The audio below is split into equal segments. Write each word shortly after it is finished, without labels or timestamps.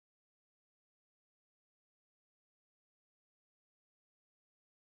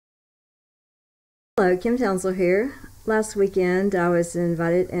Hello, Kim Townsel here. Last weekend I was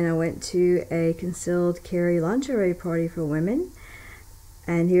invited and I went to a concealed carry lingerie party for women,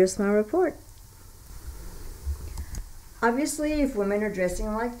 and here's my report. Obviously, if women are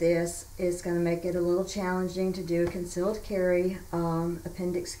dressing like this, it's going to make it a little challenging to do a concealed carry.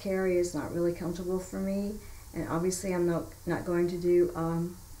 Appendix carry is not really comfortable for me, and obviously I'm not going to do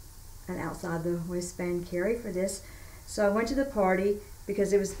an outside the waistband carry for this. So I went to the party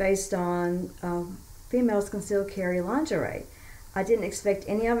because it was based on females concealed carry lingerie. I didn't expect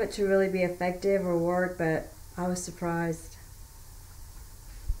any of it to really be effective or work, but I was surprised.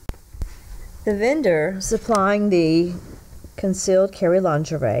 The vendor supplying the concealed carry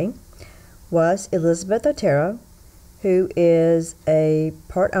lingerie was Elizabeth Otero, who is a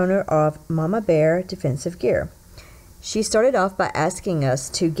part owner of Mama Bear Defensive Gear. She started off by asking us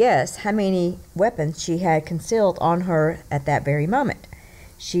to guess how many weapons she had concealed on her at that very moment.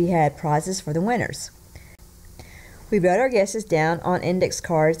 She had prizes for the winners. We wrote our guesses down on index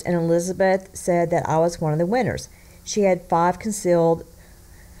cards, and Elizabeth said that I was one of the winners. She had 5 concealed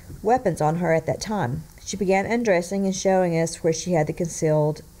weapons on her at that time. She began undressing and showing us where she had the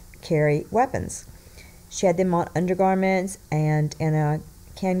concealed carry weapons. She had them on undergarments and in a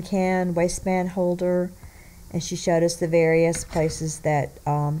can waistband holder, and she showed us the various places that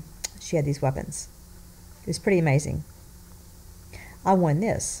she had these weapons. It was pretty amazing. I won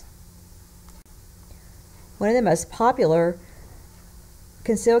this. One of the most popular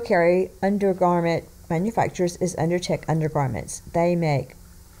concealed carry undergarment manufacturers is UnderTech Undergarments. They make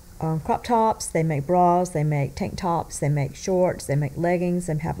crop tops, they make bras, they make tank tops, they make shorts, they make leggings,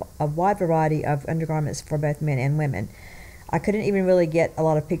 and have a wide variety of undergarments for both men and women. I couldn't even really get a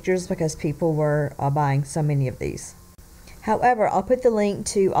lot of pictures because people were buying so many of these. However, I'll put the link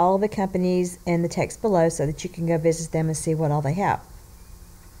to all of the companies in the text below so that you can go visit them and see what all they have.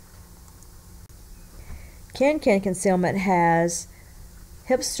 Can Can Concealment has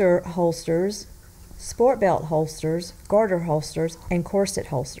hipster holsters, sport belt holsters, garter holsters, and corset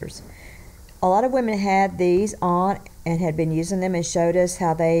holsters. A lot of women had these on and had been using them and showed us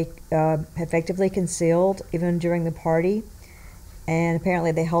how they effectively concealed even during the party, and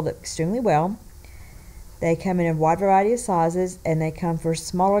apparently they hold up extremely well. They come in a wide variety of sizes, and they come for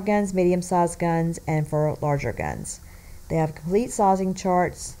smaller guns, medium-sized guns, and for larger guns. They have complete sizing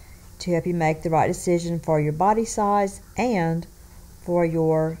charts to help you make the right decision for your body size and for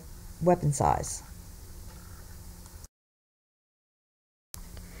your weapon size.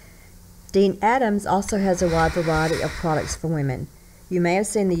 Dene Adams also has a wide variety of products for women. You may have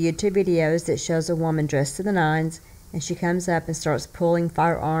seen the YouTube videos that shows a woman dressed to the nines, and she comes up and starts pulling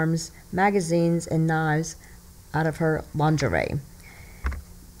firearms, magazines, and knives out of her lingerie.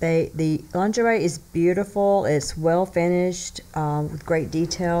 The lingerie is beautiful. It's well finished with great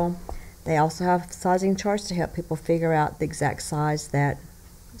detail. They also have sizing charts to help people figure out the exact size that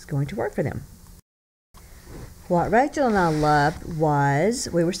is going to work for them. What Rachel and I loved was,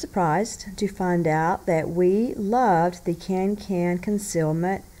 we were surprised to find out that we loved the Can Can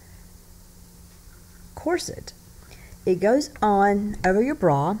Concealment corset. It goes on over your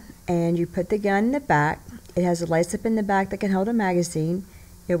bra, and you put the gun in the back. It has a lace-up in the back that can hold a magazine.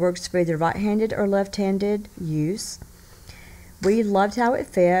 It works for either right-handed or left-handed use. We loved how it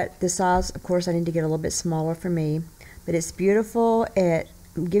fit. The size, of course, I need to get a little bit smaller for me, but it's beautiful. It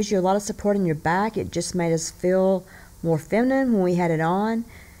gives you a lot of support in your back. It just made us feel more feminine when we had it on,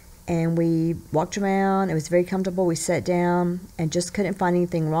 and we walked around. It was very comfortable. We sat down and just couldn't find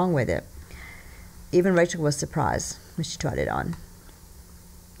anything wrong with it. Even Rachel was surprised when she tried it on.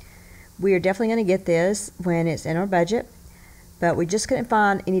 We are definitely going to get this when it's in our budget, but we just couldn't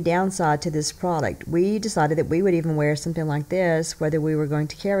find any downside to this product. We decided that we would even wear something like this whether we were going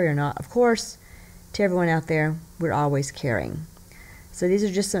to carry or not. Of course, to everyone out there, we're always carrying. So these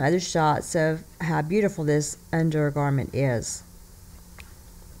are just some other shots of how beautiful this undergarment is.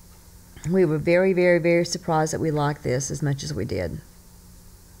 We were very, very, very surprised that we liked this as much as we did.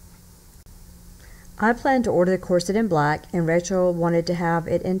 I planned to order the corset in black, and Rachel wanted to have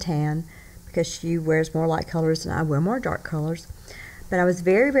it in tan because she wears more light colors and I wear more dark colors. But I was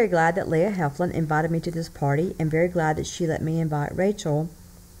very, very glad that Leah Heflin invited me to this party, and very glad that she let me invite Rachel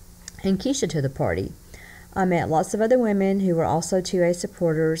and Keisha to the party. I met lots of other women who were also 2A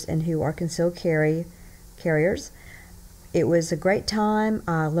supporters and who are concealed carriers. It was a great time.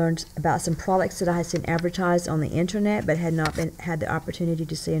 I learned about some products that I had seen advertised on the internet but had not had the opportunity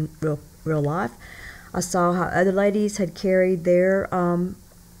to see in real life. I saw how other ladies had carried their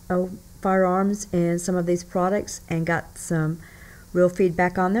firearms in some of these products and got some real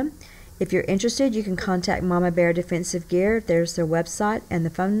feedback on them. If you're interested, you can contact Mama Bear Defensive Gear. There's their website and the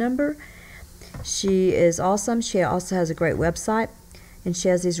phone number. She is awesome. She also has a great website, and she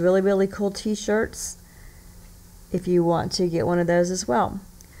has these really, really cool t-shirts if you want to get one of those as well.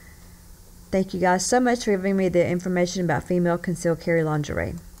 Thank you guys so much for giving me the information about female concealed carry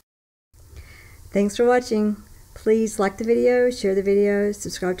lingerie. Thanks for watching. Please like the video, share the video,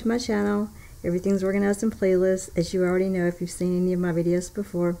 subscribe to my channel. Everything's organized in playlists, as you already know if you've seen any of my videos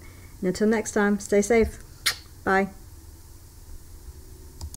before. And until next time, stay safe. Bye.